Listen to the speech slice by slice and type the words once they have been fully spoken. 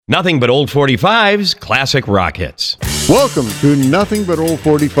Nothing but old 45s, classic rock hits. Welcome to Nothing But Old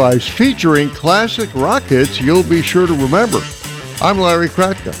 45s, featuring classic rock hits you'll be sure to remember. I'm Larry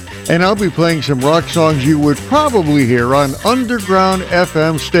Kratka, and I'll be playing some rock songs you would probably hear on underground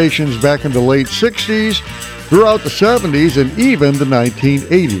FM stations back in the late 60s, throughout the 70s, and even the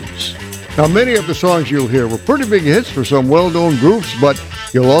 1980s. Now, many of the songs you'll hear were pretty big hits for some well-known groups, but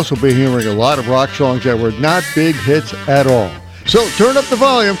you'll also be hearing a lot of rock songs that were not big hits at all. So turn up the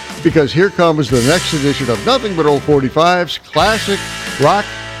volume, because here comes the next edition of Nothing But Old 45's Classic Rock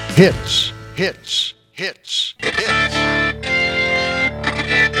Hits. Hits. Hits. Hits.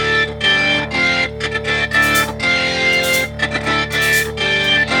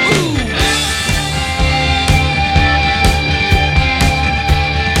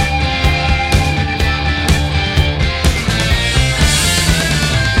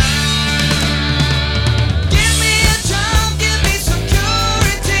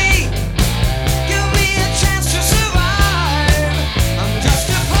 I'm just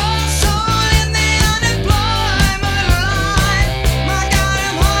a poor soul in the unemployment line.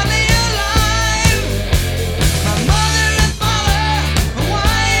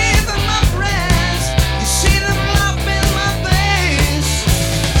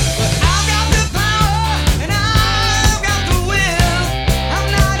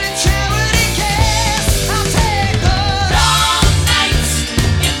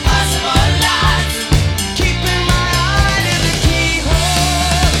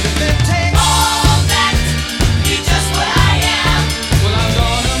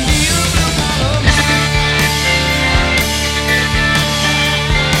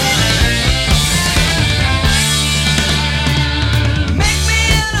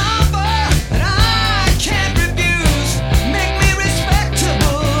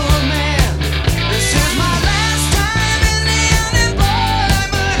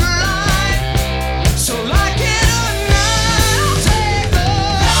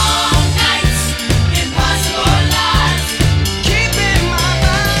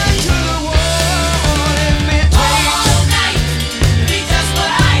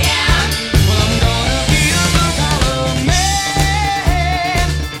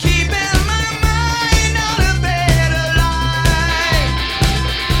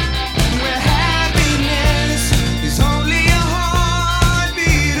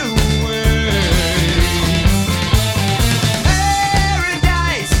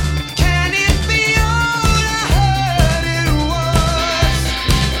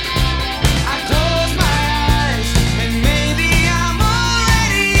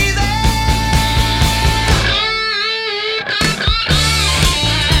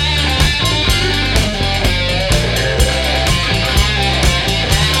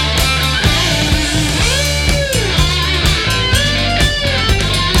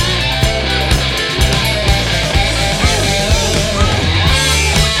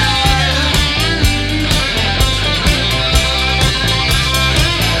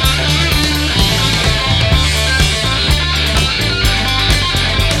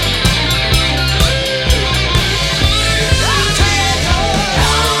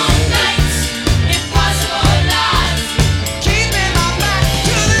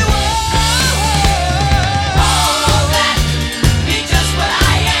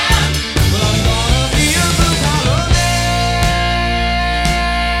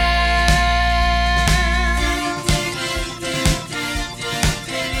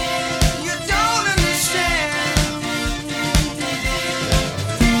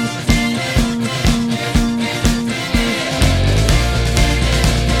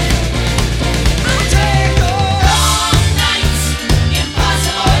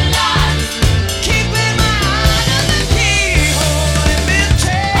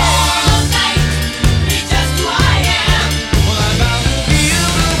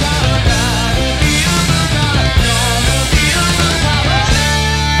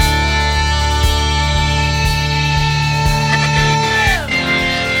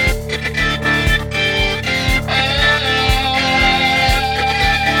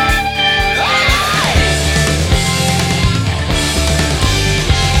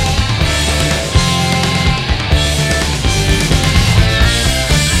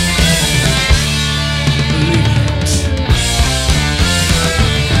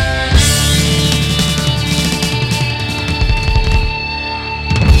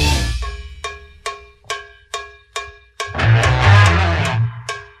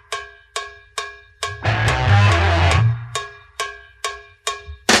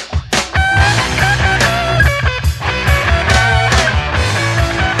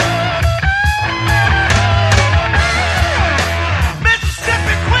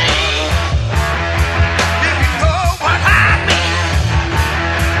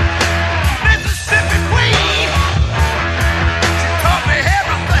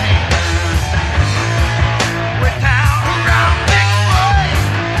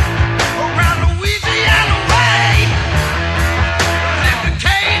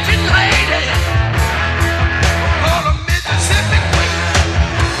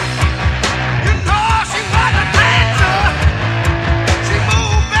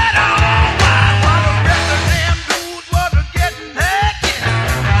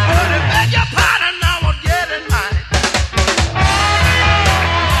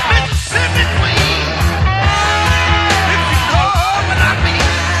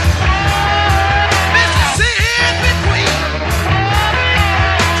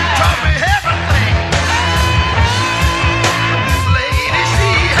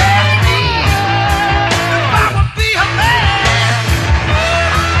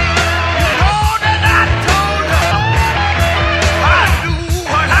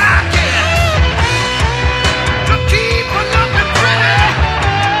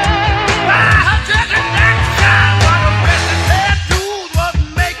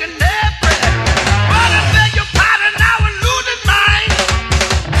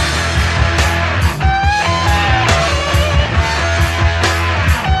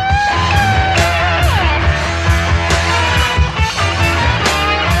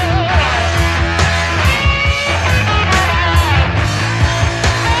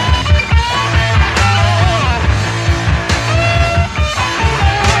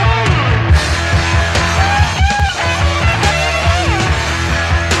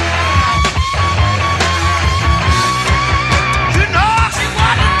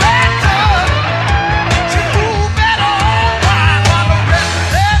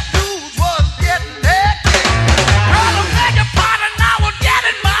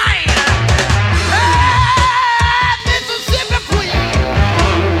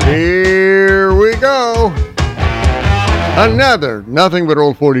 Another Nothing But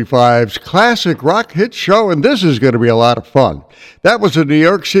Old 45's classic rock hit show, and this is going to be a lot of fun. That was a New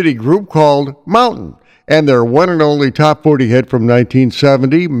York City group called Mountain, and their one and only top 40 hit from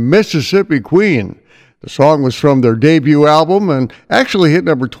 1970, Mississippi Queen. The song was from their debut album and actually hit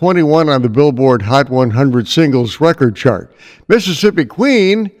number 21 on the Billboard Hot 100 Singles record chart. Mississippi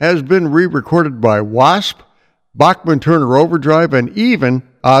Queen has been re-recorded by Wasp, Bachman Turner Overdrive, and even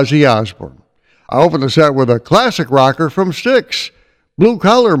Ozzy Osbourne. I open the set with a classic rocker from Styx, Blue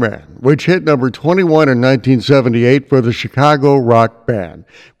Collar Man, which hit number 21 in 1978 for the Chicago rock band.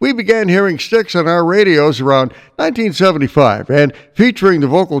 We began hearing Styx on our radios around 1975, and featuring the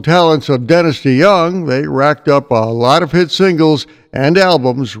vocal talents of Dennis DeYoung, they racked up a lot of hit singles and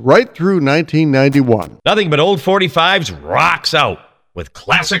albums right through 1991. Nothing But Old 45's rocks out with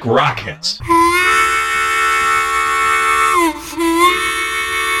classic rock hits.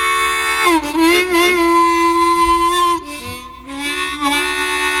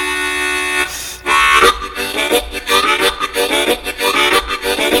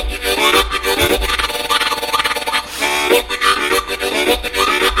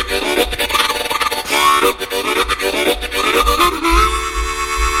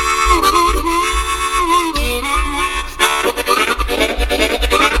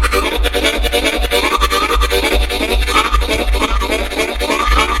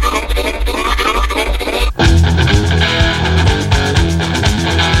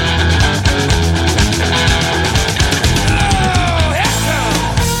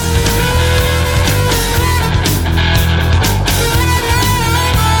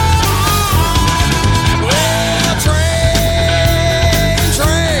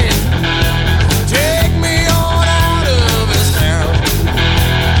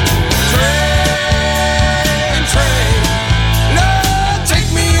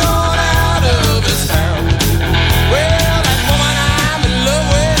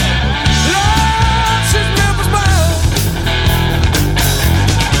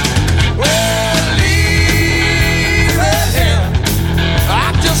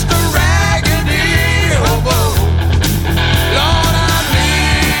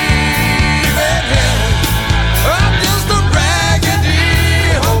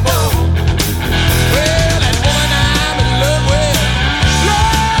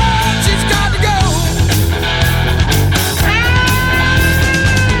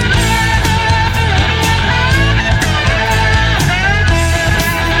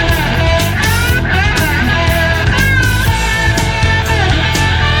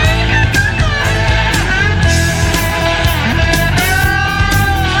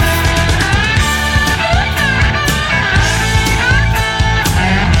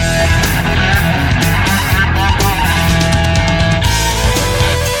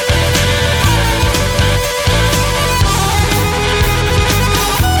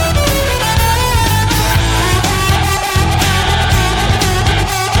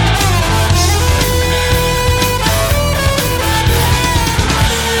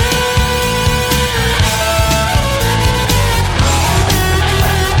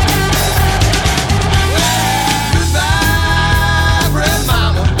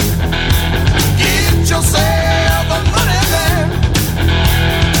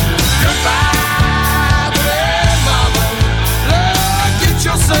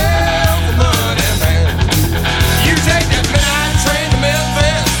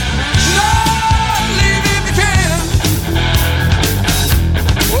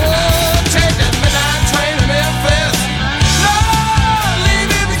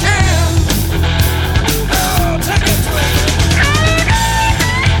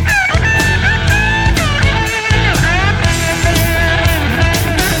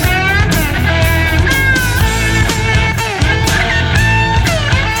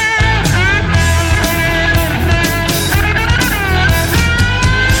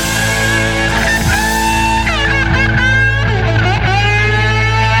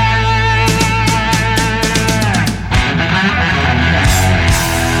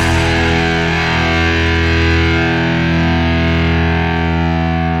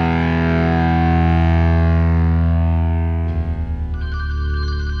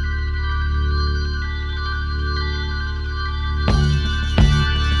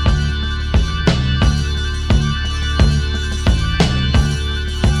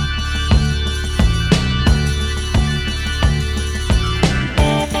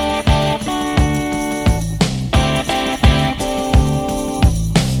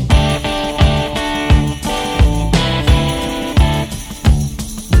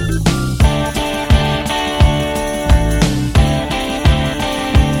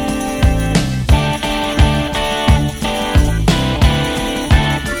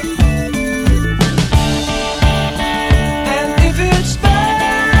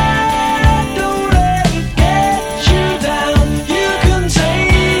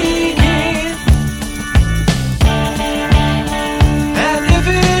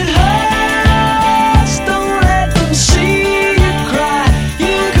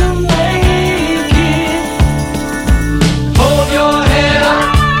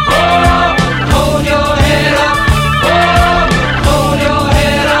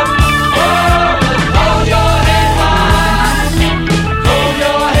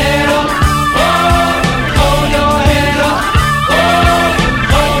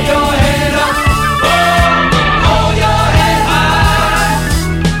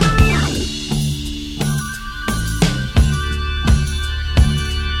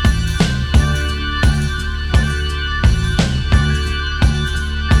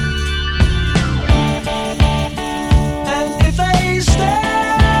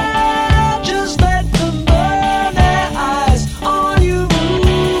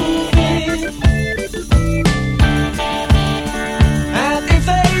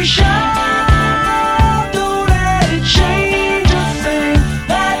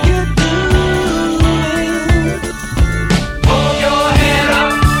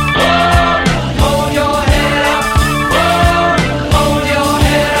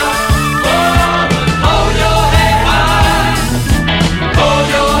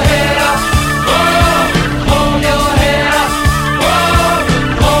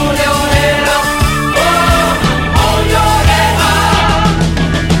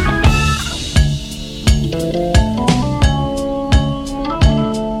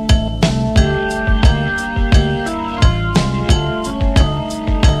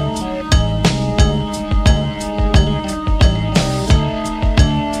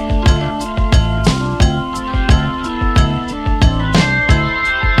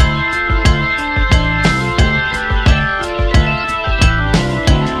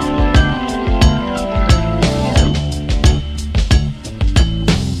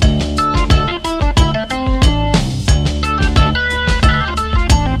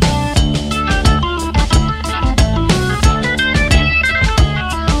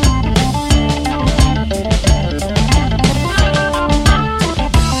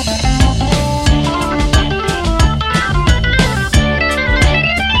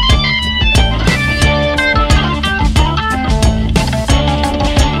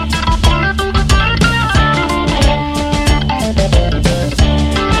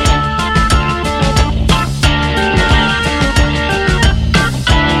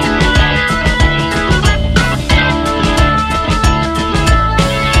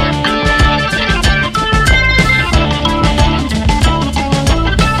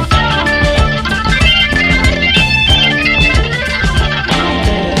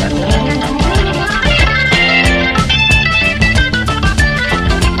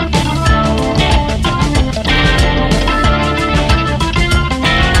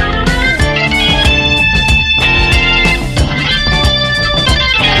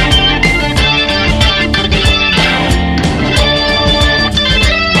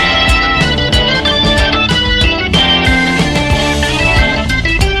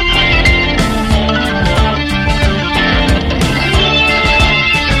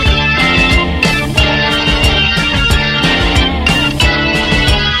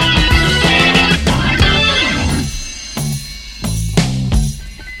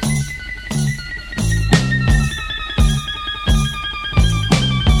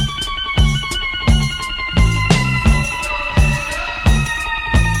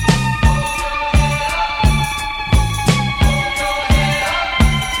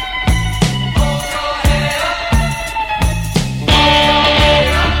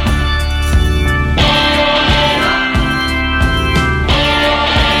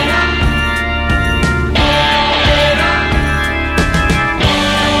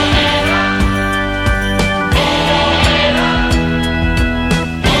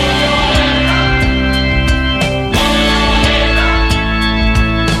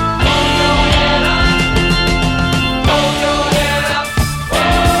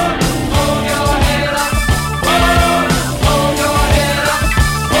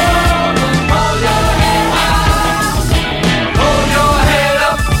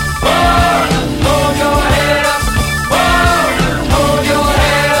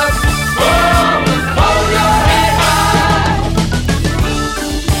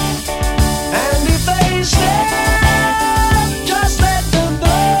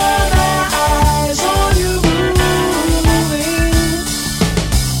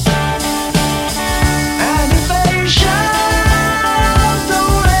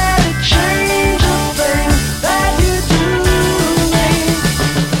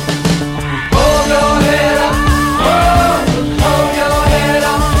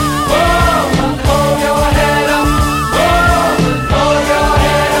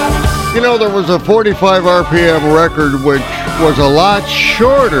 was a 45 RPM record, which was a lot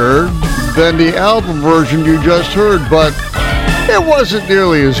shorter than the album version you just heard, but it wasn't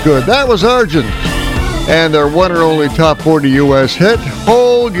nearly as good. That was Argent, and their one and only top 40 U.S. hit,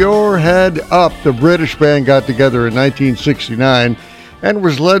 Hold Your Head Up. The British band got together in 1969 and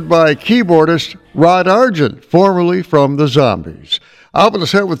was led by keyboardist Rod Argent, formerly from the Zombies. Open the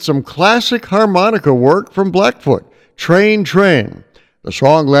set with some classic harmonica work from Blackfoot, Train Train. The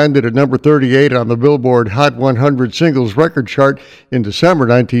song landed at number 38 on the Billboard Hot 100 Singles Record Chart in December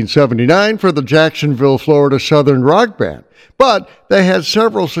 1979 for the Jacksonville, Florida Southern rock band. But they had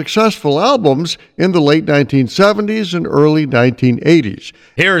several successful albums in the late 1970s and early 1980s.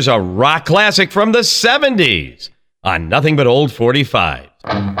 Here's a rock classic from the 70s on Nothing But Old 45.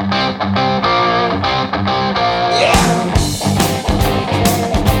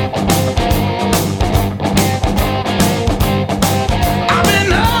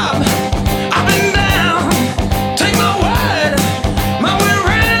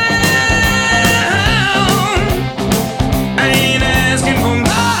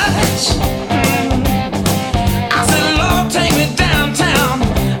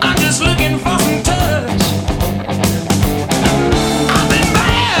 I've been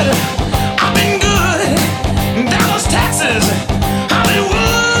bad.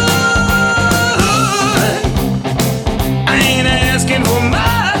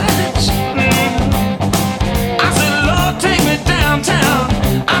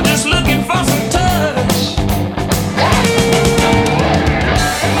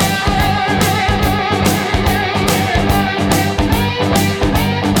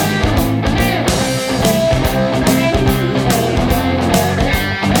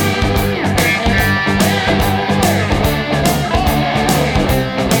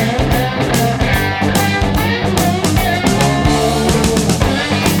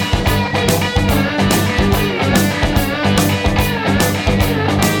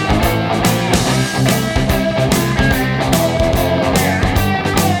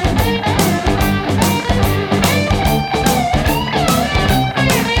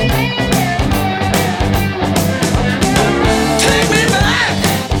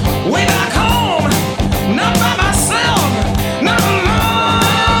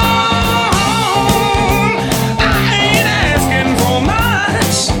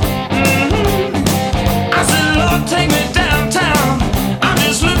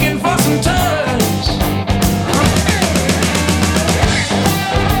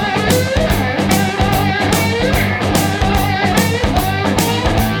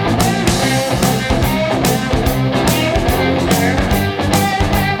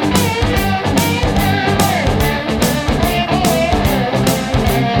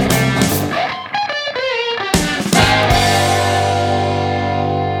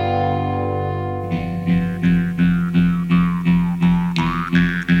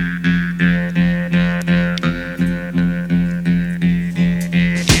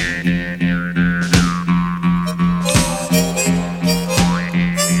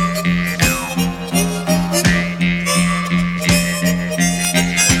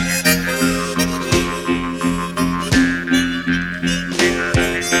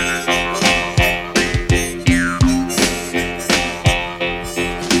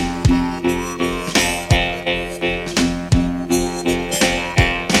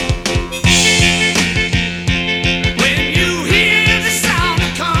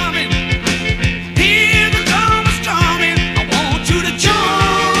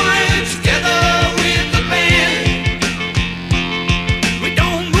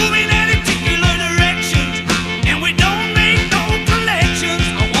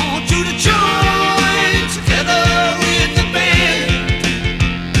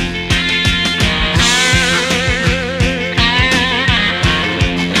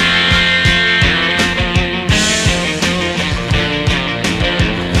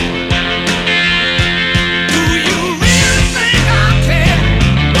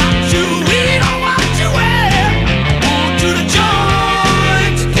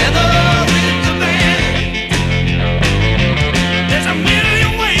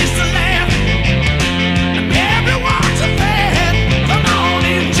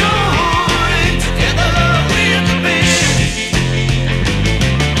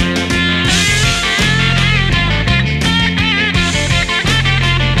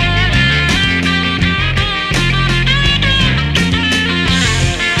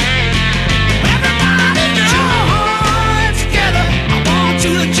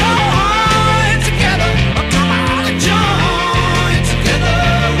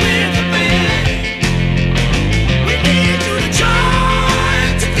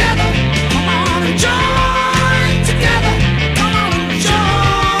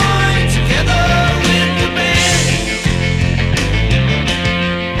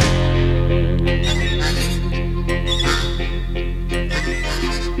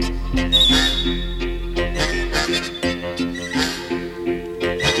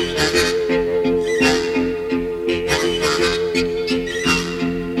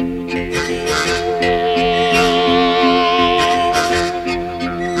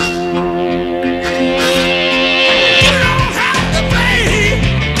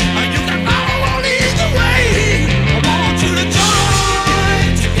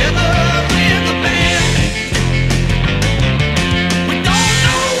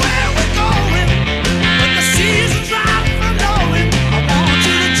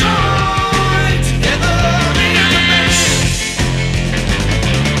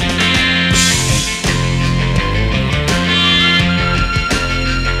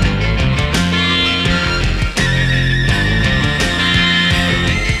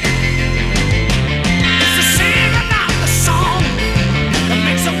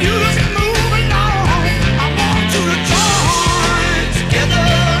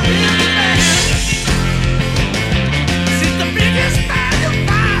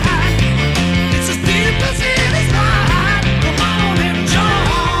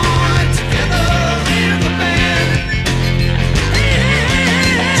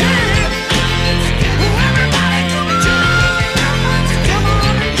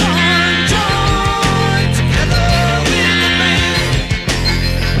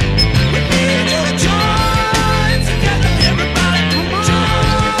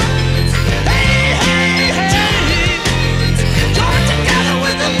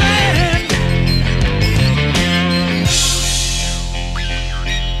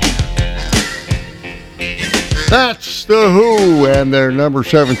 That's The Who and their number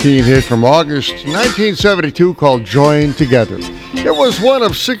 17 hit from August 1972 called Join Together. It was one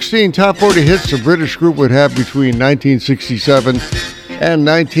of 16 top 40 hits the British group would have between 1967 and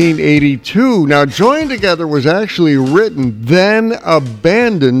 1982. Now, Join Together was actually written, then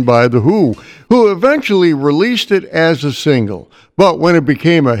abandoned by The Who eventually released it as a single. But when it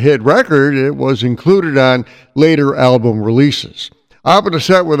became a hit record, it was included on later album releases. I opened a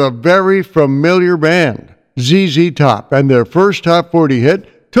set with a very familiar band, ZZ Top, and their first top 40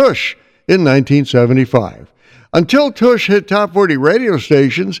 hit, Tush, in 1975. Until Tush hit top 40 radio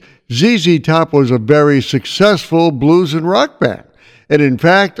stations, ZZ Top was a very successful blues and rock band, and in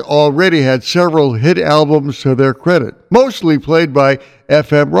fact already had several hit albums to their credit, mostly played by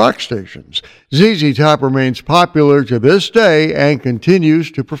FM rock stations. ZZ Top remains popular to this day and continues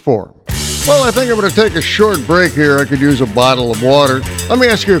to perform. Well, I think I'm going to take a short break here. I could use a bottle of water. Let me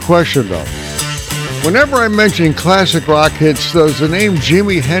ask you a question, though. Whenever I mention classic rock hits, does the name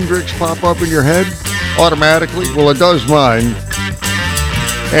Jimi Hendrix pop up in your head automatically? Well, it does mine.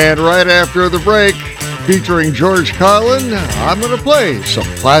 And right after the break, featuring George Carlin, I'm going to play some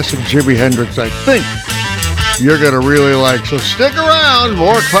classic Jimi Hendrix I think you're going to really like. So stick around.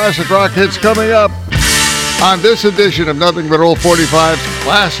 More classic rock hits coming up on this edition of Nothing But Old 45's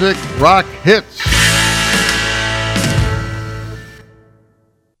Classic Rock Hits.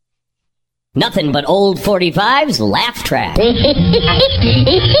 Nothing but old 45's laugh track.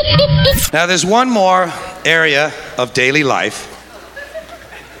 Now, there's one more area of daily life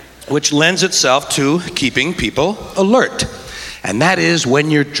which lends itself to keeping people alert, and that is when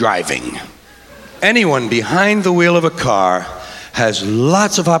you're driving. Anyone behind the wheel of a car has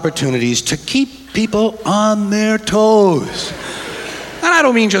lots of opportunities to keep people on their toes. And I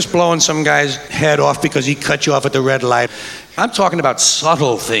don't mean just blowing some guy's head off because he cut you off at the red light. I'm talking about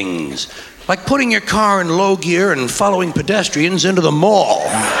subtle things, like putting your car in low gear and following pedestrians into the mall.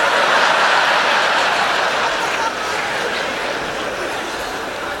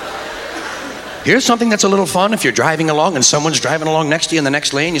 Here's something that's a little fun. If you're driving along and someone's driving along next to you in the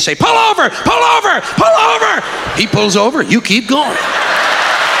next lane, you say, pull over, pull over, pull over. He pulls over, you keep going.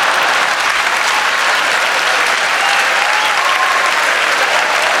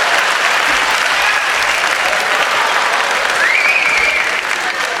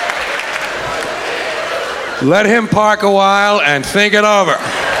 Let him park a while and think it over.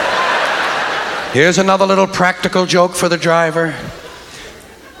 Here's another little practical joke for the driver.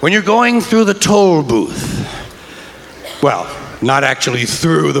 When you're going through the toll booth, well, not actually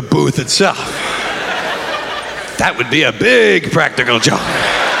through the booth itself. That would be a big practical joke.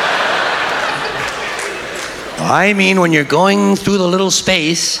 I mean when you're going through the little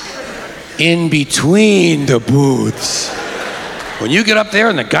space in between the booths. When you get up there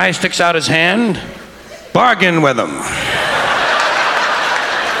and the guy sticks out his hand, bargain with him.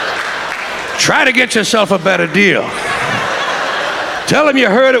 Try to get yourself a better deal. Tell him you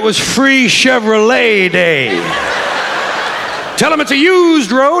heard it was free Chevrolet Day. Tell him it's a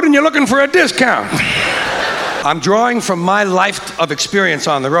used road and you're looking for a discount. I'm drawing from my life of experience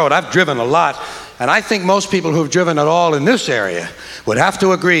on the road. I've driven a lot, and I think most people who've driven at all in this area would have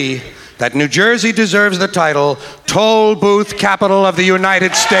to agree that New Jersey deserves the title Toll Booth Capital of the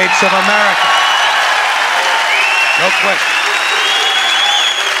United States of America. No question.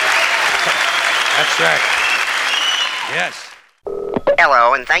 That's right. Yes.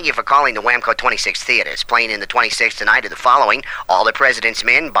 Hello, and thank you for calling the Whamco 26 Theaters. Playing in the 26 tonight are the following: All the President's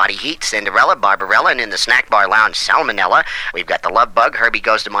Men, Body Heat, Cinderella, Barbarella, and in the Snack Bar Lounge, Salmonella. We've got The Love Bug, Herbie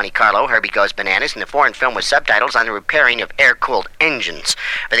Goes to Monte Carlo, Herbie Goes Bananas, and the foreign film with subtitles on the repairing of air-cooled engines.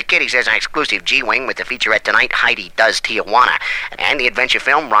 For the kiddies, there's an exclusive G-Wing with the featurette tonight, Heidi Does Tijuana. And the adventure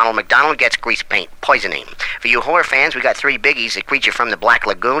film, Ronald McDonald Gets Grease Paint Poisoning. For you horror fans, we got three biggies: The Creature from the Black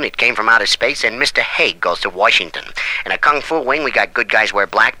Lagoon, It Came from Outer Space, and Mr. Haig Goes to Washington. In a Kung Fu wing, we got Good Guys Wear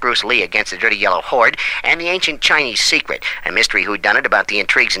Black, Bruce Lee Against the Dirty Yellow Horde, and The Ancient Chinese Secret, a mystery whodunit about the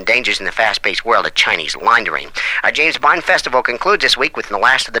intrigues and dangers in the fast-paced world of Chinese laundering. Our James Bond Festival concludes this week with the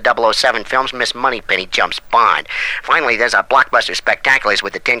last of the 007 films, Miss Moneypenny Jumps Bond. Finally, there's our blockbuster spectaculars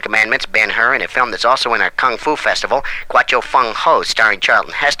with The Ten Commandments, Ben-Hur, and a film that's also in our Kung Fu Festival, Guacho Feng Ho, starring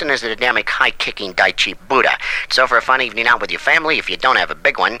Charlton Heston as the dynamic, high-kicking Daichi Buddha. So for a fun evening out with your family, if you don't have a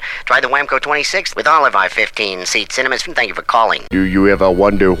big one, try the Whamco 26 with all of our 15-seat cinemas. Thank you for calling. Do you ever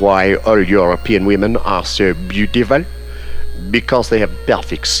wonder why all European women are so beautiful? Because they have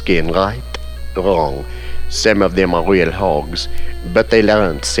perfect skin, right? Wrong. Some of them are real hogs, but they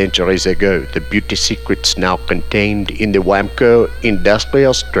learned centuries ago the beauty secrets now contained in the Whamco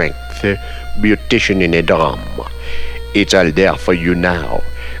Industrial Strength Beautician in a Drum. It's all there for you now.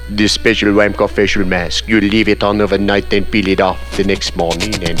 This special Whamco facial mask, you leave it on overnight and peel it off the next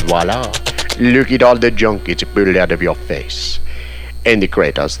morning, and voila! Look at all the junk it's pulled out of your face. And the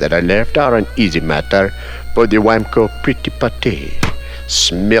craters that are left are an easy matter for the Whamco Pretty Putty.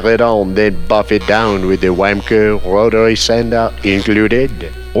 Smear it on, then buff it down with the Whamco rotary sander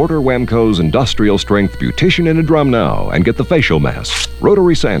included. Order Whamco's industrial strength beautician in a drum now and get the facial mask,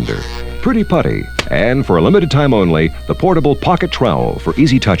 rotary sander, Pretty Putty, and for a limited time only, the portable pocket trowel for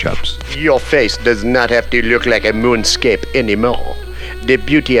easy touch-ups. Your face does not have to look like a moonscape anymore. The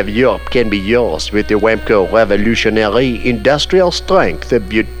beauty of Europe can be yours with the Whamco revolutionary industrial strength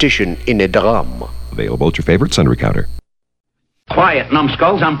beautician in a drum. Available at your favorite sundry counter. Quiet,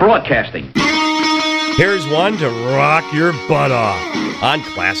 numbskulls, I'm broadcasting. Here's one to rock your butt off on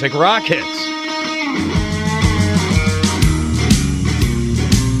Classic Rock Hits.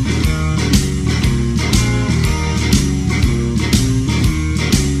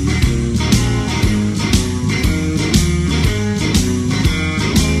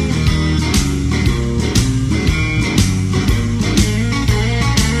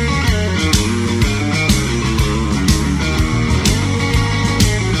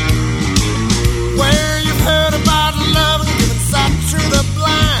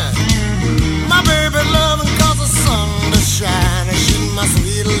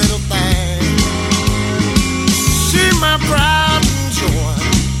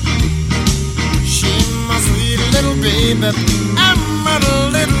 I'm a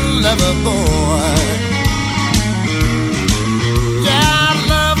little lover boy. Yeah, I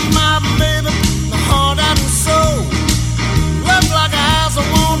love my baby, my heart and soul. Love like eyes I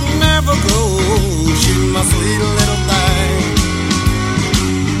won't never go. She's my sweet little thing.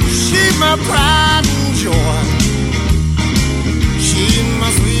 She's my pride and joy. She's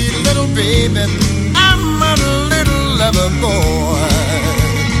my sweet little baby. I'm a little lover boy.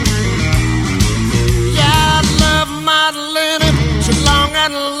 She's long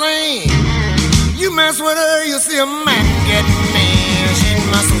and lean. You mess with her, you'll see a man get mean. She's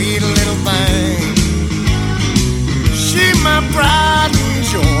my sweet little thing. She's my pride and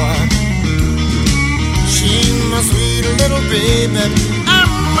joy. She's my sweet little baby. I'm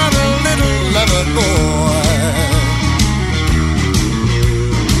a little lover boy.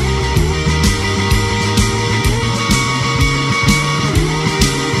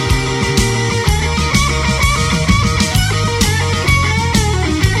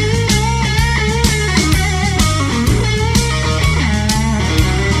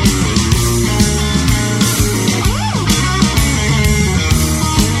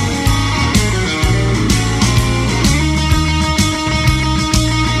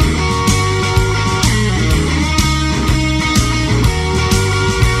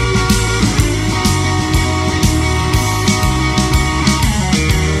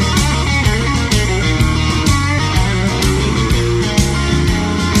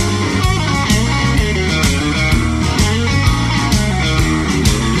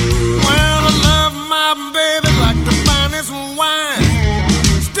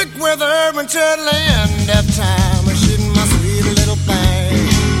 Until the end of time, she's my sweet little thing.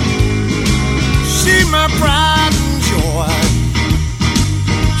 She's my pride and joy.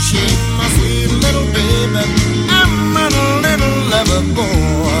 She's my sweet little baby. I'm a little lover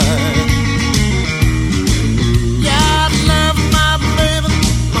boy. Yeah, I love my baby,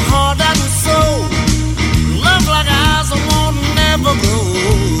 my heart and soul. Love like eyes I won't never go.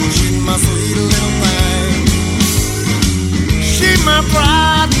 She's my sweet little thing. She's my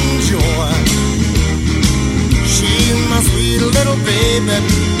pride and joy. She's my sweet little baby.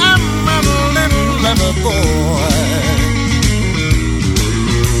 I'm a little lover boy.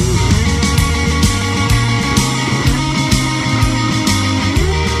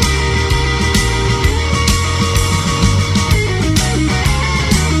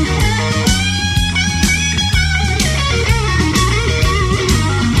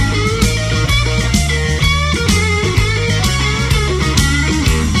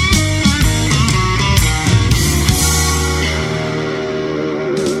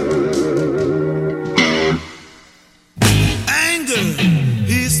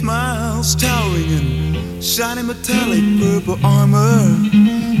 Shiny metallic purple armor,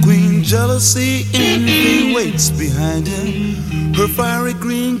 queen jealousy envy waits behind him. Her fiery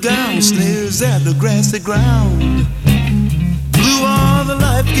green gown sneers at the grassy ground. Blue are the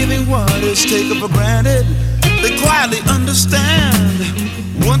life-giving waters taken for granted. They quietly understand.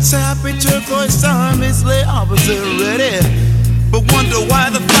 Once happy turquoise armies lay opposite ready, but wonder why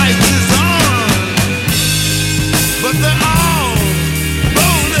the fight is on. But they're all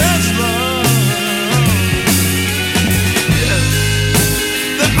bold as love.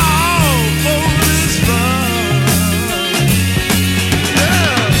 They're all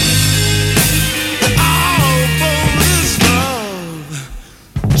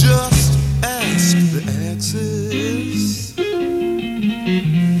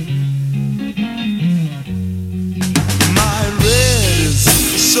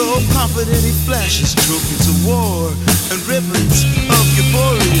precious trophies of war and ribbons of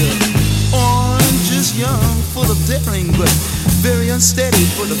euphoria. Oranges young, full of daring, but very unsteady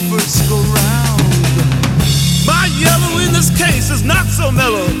for the first go round. My yellow in this case is not so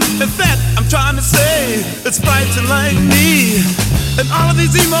mellow. In fact, I'm trying to say it's fighting like me. And all of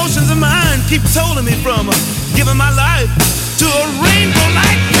these emotions of mine keep holding me from giving my life to a rainbow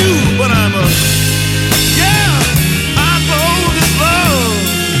like you. But I'm bold as love.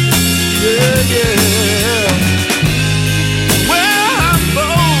 Yeah, yeah. Well, I'm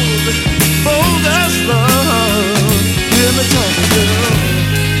bold as love. Hear me talking, girl.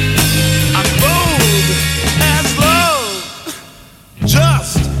 I'm bold as love.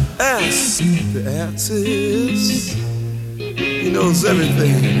 Just ask the artist. He knows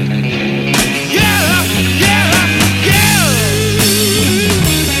everything. Yeah, yeah, yeah.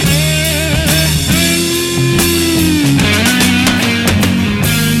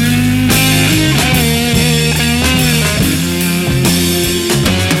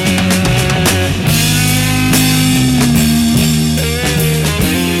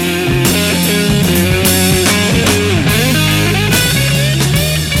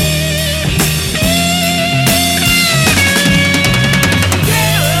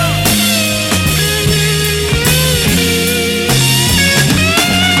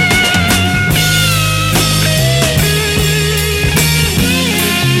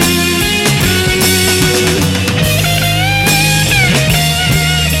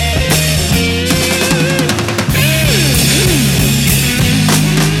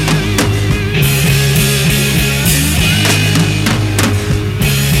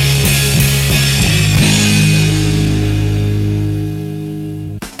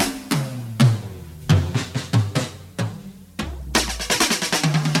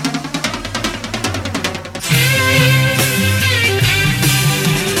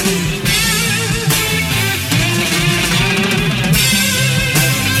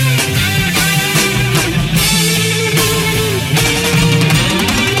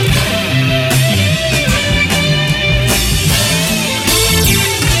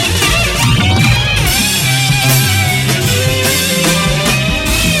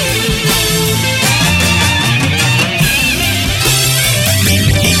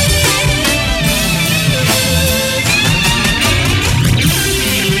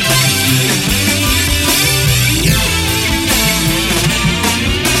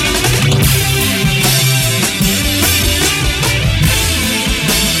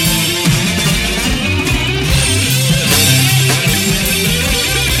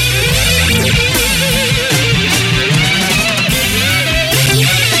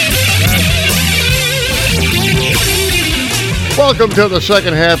 Welcome to the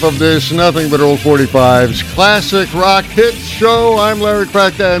second half of this Nothing But Old 45's Classic Rock Hits Show. I'm Larry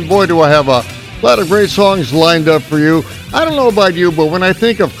Crackta, and boy, do I have a lot of great songs lined up for you. I don't know about you, but when I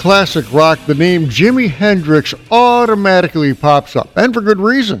think of classic rock, the name Jimi Hendrix automatically pops up, and for good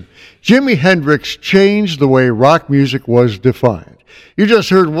reason. Jimi Hendrix changed the way rock music was defined. You just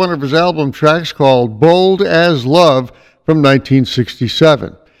heard one of his album tracks called Bold as Love from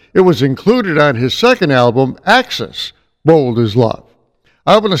 1967. It was included on his second album, Axis, Bold as Love.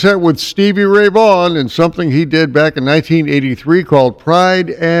 I open the set with Stevie Ray Vaughan and something he did back in 1983 called Pride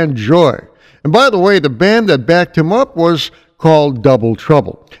and Joy. And by the way, the band that backed him up was called Double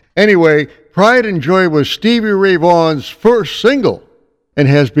Trouble. Anyway, Pride and Joy was Stevie Ray Vaughan's first single and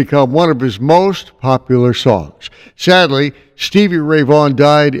has become one of his most popular songs. Sadly, Stevie Ray Vaughan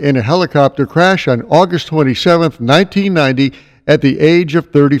died in a helicopter crash on August 27, 1990, at the age of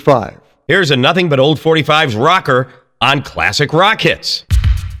 35. Here's a Nothing But Old 45's rocker on Classic Rock Hits.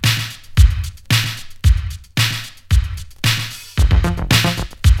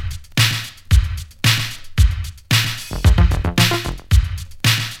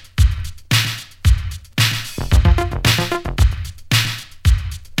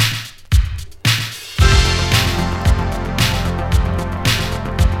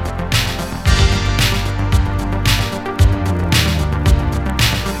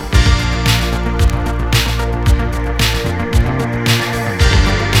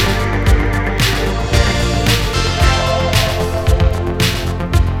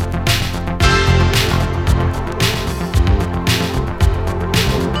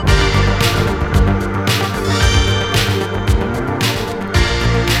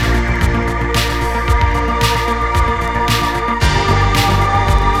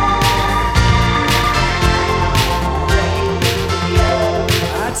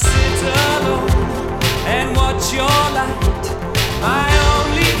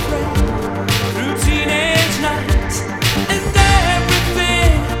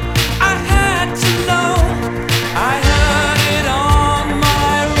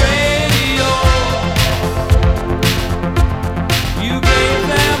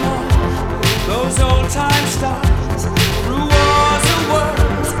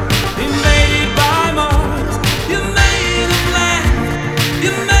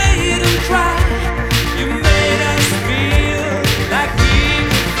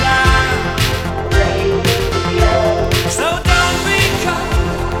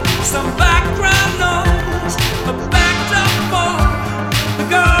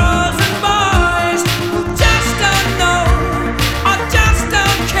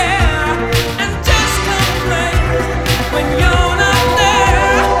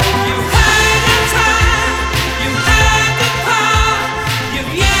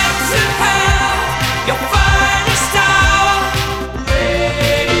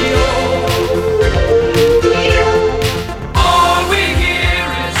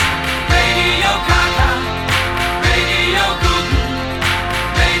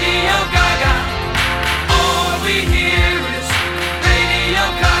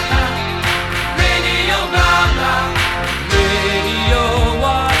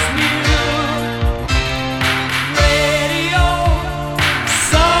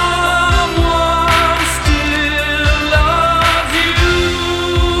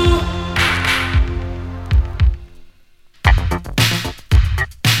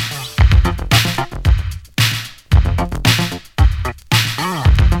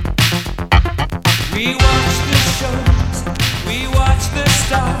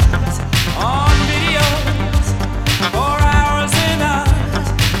 stars on videos for hours and hours.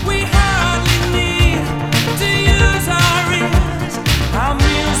 We hardly need to use our ears. Our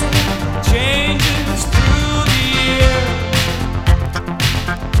music changes through the year.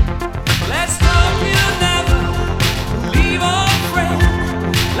 Let's hope you'll never leave a friend.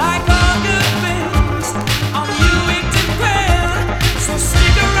 Like all good things, on you it depends. So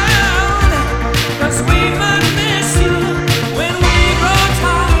stick around, 'cause we might miss you when we grow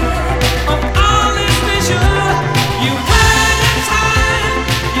tired of all this vision. You had the time,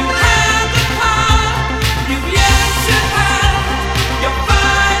 you had the power, you've yet to have your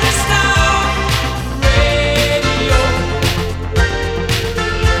finest hour. Radio.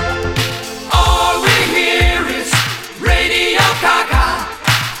 All we hear is Radio GaGa,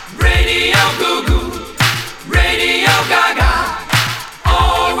 Radio Goo Goo, Radio GaGa.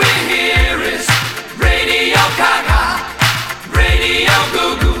 All we hear is Radio GaGa, Radio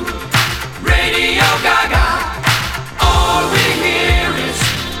Goo Goo, Radio GaGa. All we hear is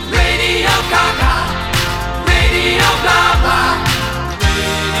Radio GaGa, Radio blah blah.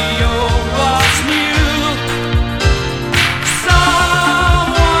 Radio loves music.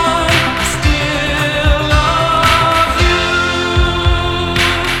 Someone still loves you.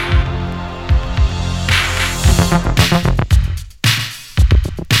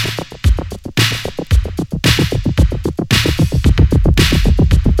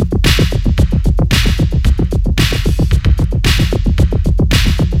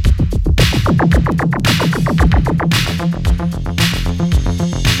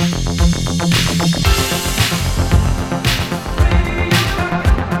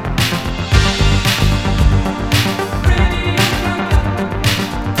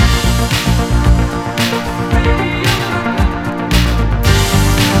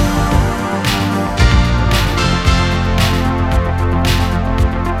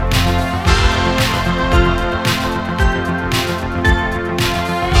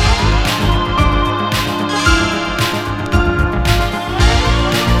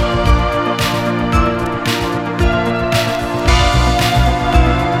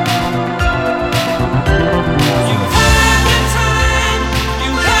 You had the time,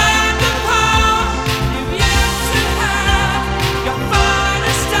 you had the power, you've yet to have your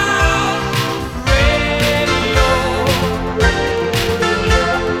finest hour. Radio.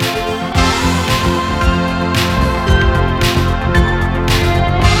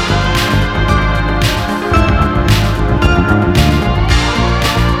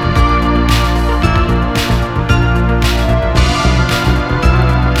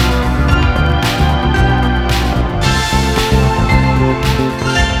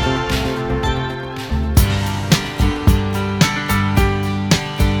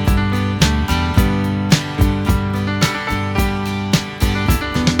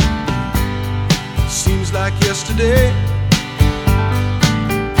 Seems like yesterday,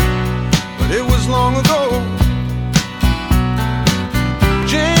 but it was long ago.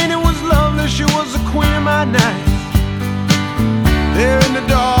 Jane, it was lovely, she was the queen of my night. There in the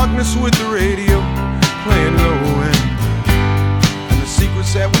darkness with the radio playing low and the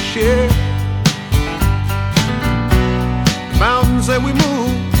secrets that we shared, the mountains that we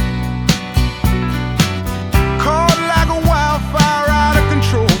moved, caught like a wildfire out of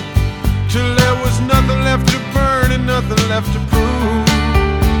control, till there was nothing left to burn and nothing left to prove.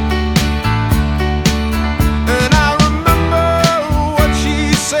 And I remember what she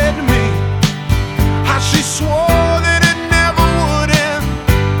said to me, how she swore that it never would end.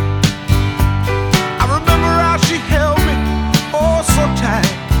 I remember how she held me oh so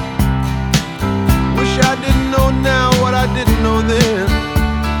tight. Wish I didn't know now what I didn't know then.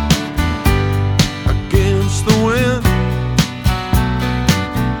 Against the wind,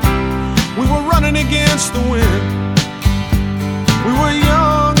 we were running against the wind. We were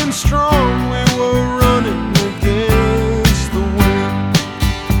young and strong, we were running against the wind.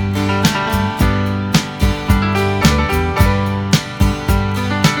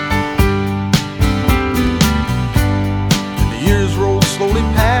 And the years rolled slowly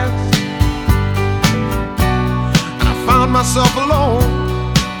past, and I found myself alone,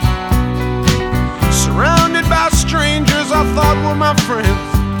 surrounded by strangers I thought were my friends.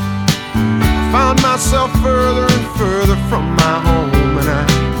 Found myself further and further from my home, and I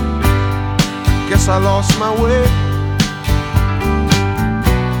guess I lost my way.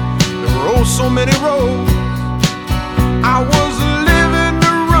 There were oh so many roads. I was living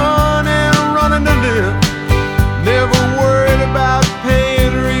to run and running to live, never worried about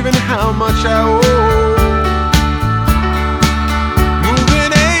paying or even how much I owe.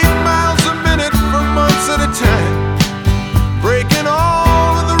 Moving 8 miles a minute for months at a time, breaking all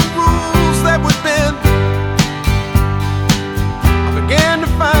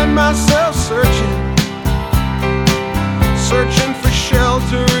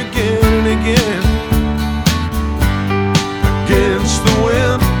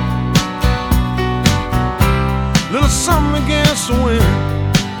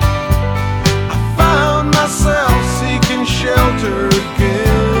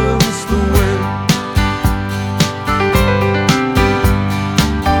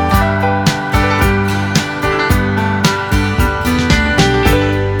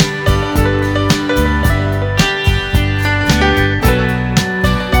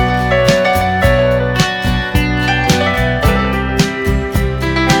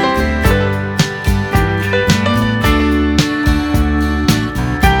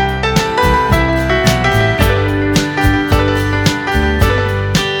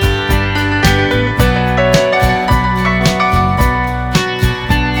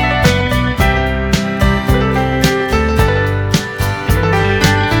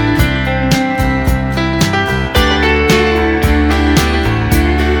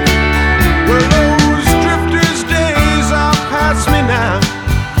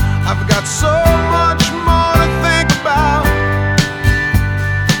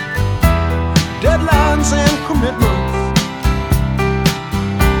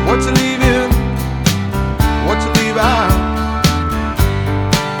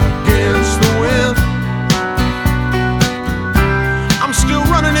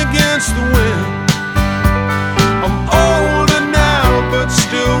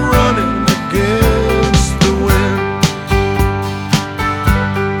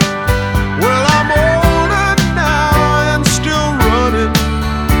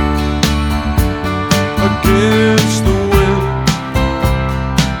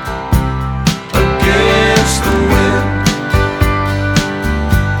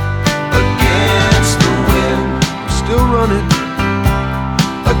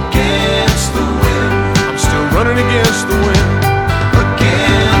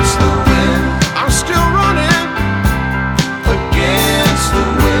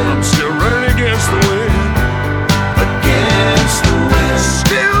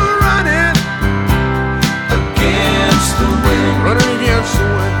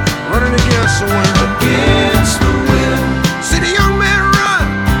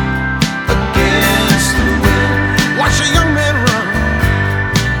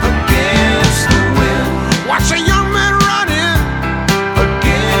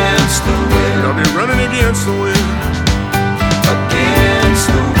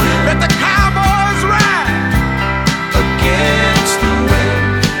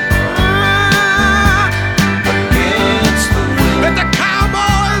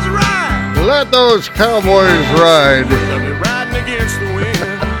Let those cowboys ride. Riding against the wind.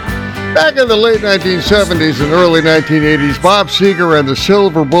 Back in the late 1970s and early 1980s, Bob Seger and the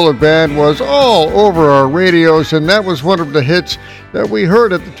Silver Bullet Band was all over our radios, and that was one of the hits that we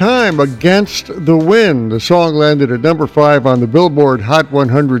heard at the time, Against the Wind. The song landed at number 5 on the Billboard Hot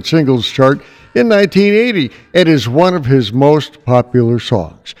 100 Singles chart in 1980. It is one of his most popular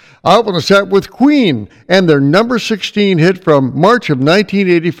songs. I open the set with Queen and their number 16 hit from March of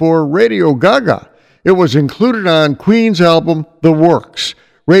 1984, Radio GaGa. It was included on Queen's album, The Works.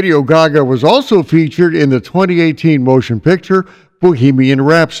 Radio GaGa was also featured in the 2018 motion picture Bohemian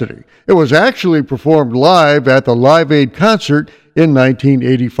Rhapsody. It was actually performed live at the Live Aid concert in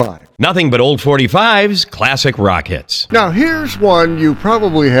 1985. Nothing but old 45s, classic rock hits. Now here's one you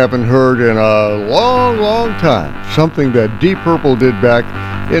probably haven't heard in a long, long time. Something that Deep Purple did back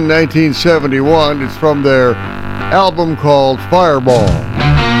in 1971. It's from their album called Fireball.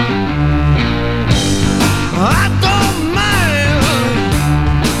 I don't mind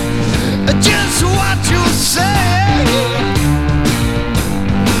just what you say.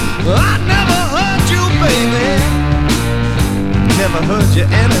 I never hurt you, baby. Never hurt you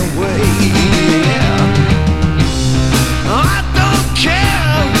anyway. I don't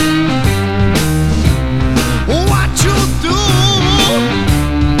care what you do,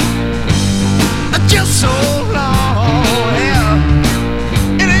 just so long.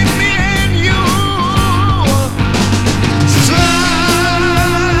 It ain't me and you.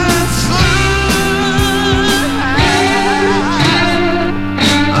 Slide, slide,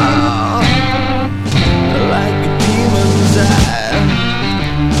 like a demon's eye.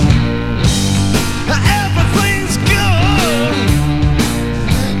 Everything's good.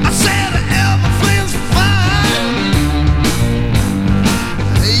 I said everything's fine.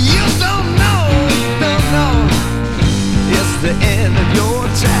 You don't know. It's the end of your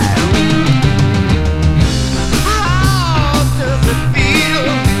time. How does it feel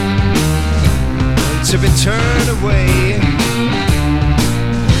to be turned away?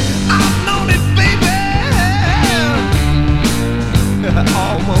 I've known it, baby,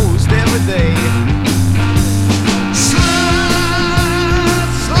 almost every day. Slide,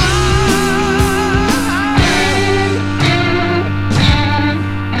 slide,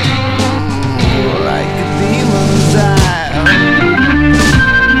 like a demon's eye.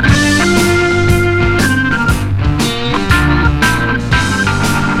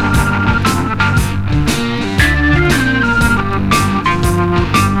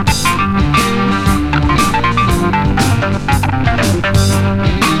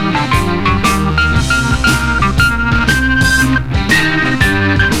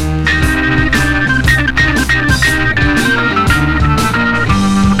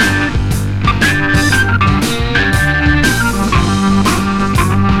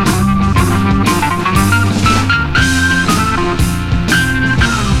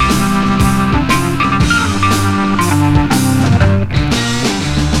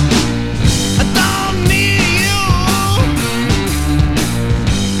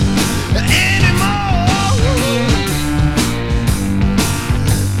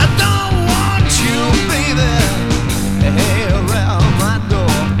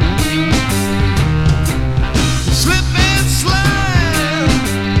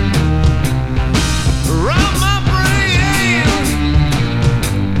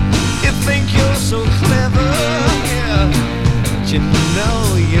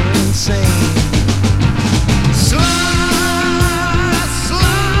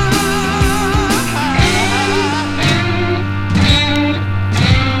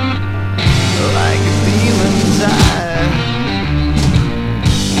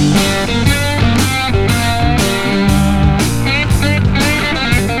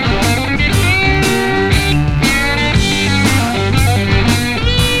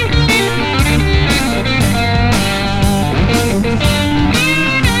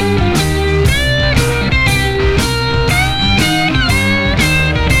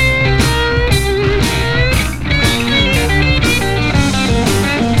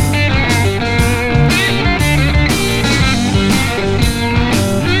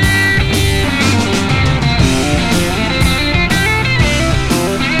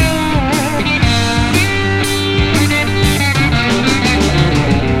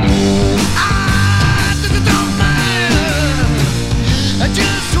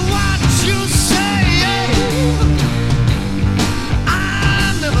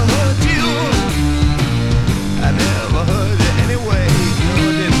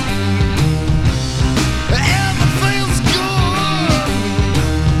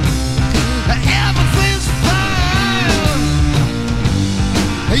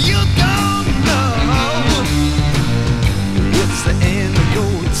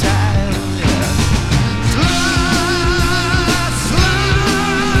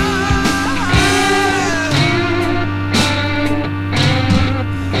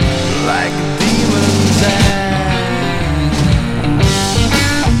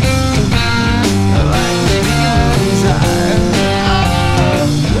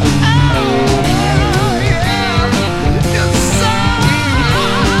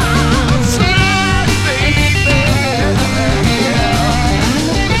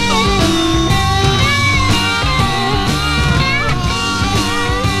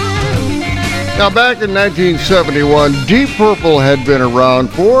 Now, back in 1971, Deep Purple had been around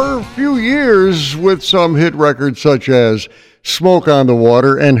for a few years with some hit records such as Smoke on the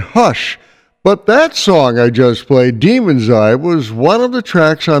Water and Hush. But that song I just played, Demon's Eye, was one of the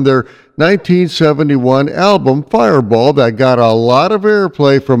tracks on their 1971 album Fireball that got a lot of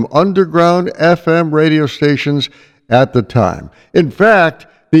airplay from underground FM radio stations at the time. In fact,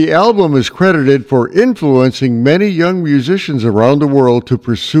 the album is credited for influencing many young musicians around the world to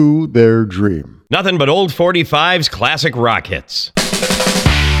pursue their dream. Nothing but old 45's classic rock hits.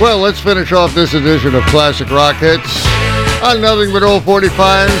 Well, let's finish off this edition of Classic Rock Hits on Nothing But Old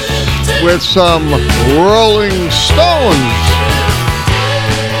 45s with some Rolling Stones.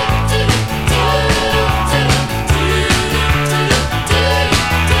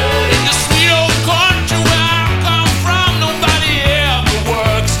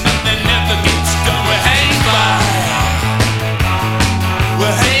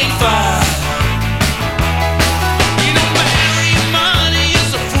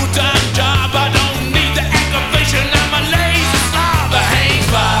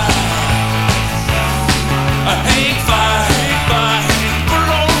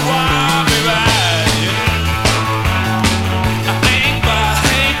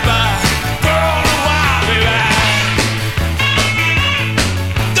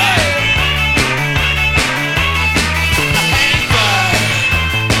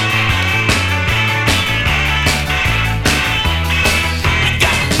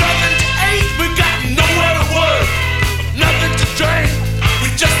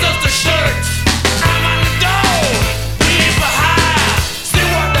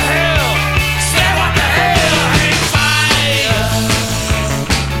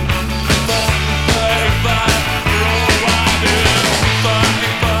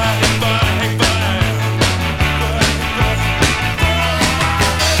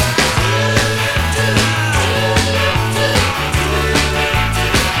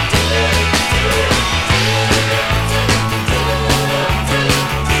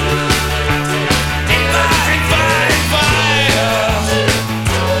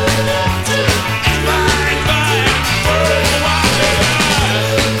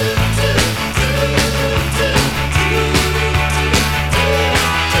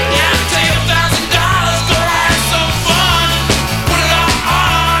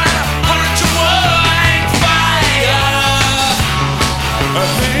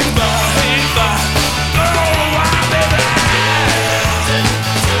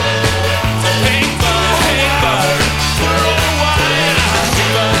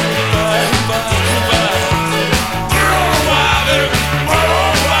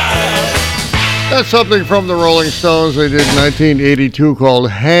 Something from the Rolling Stones they did in 1982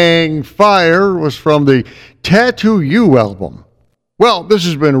 called Hang Fire was from the Tattoo You album. Well, this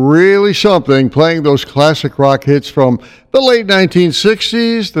has been really something, playing those classic rock hits from the late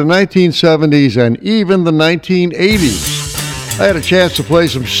 1960s, the 1970s, and even the 1980s. I had a chance to play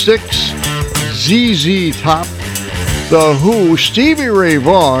some Styx, ZZ Top, The Who, Stevie Ray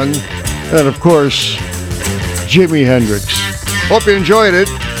Vaughan, and of course, Jimi Hendrix. Hope you enjoyed it.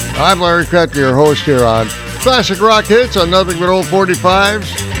 I'm Larry Kratka, your host here on Classic Rock Hits on Nothing But Old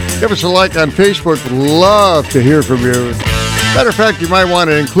 45s. Give us a like on Facebook. We'd love to hear from you. Matter of fact, you might want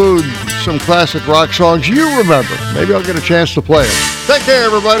to include some classic rock songs you remember. Maybe I'll get a chance to play them. Take care,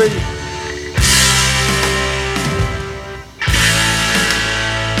 everybody.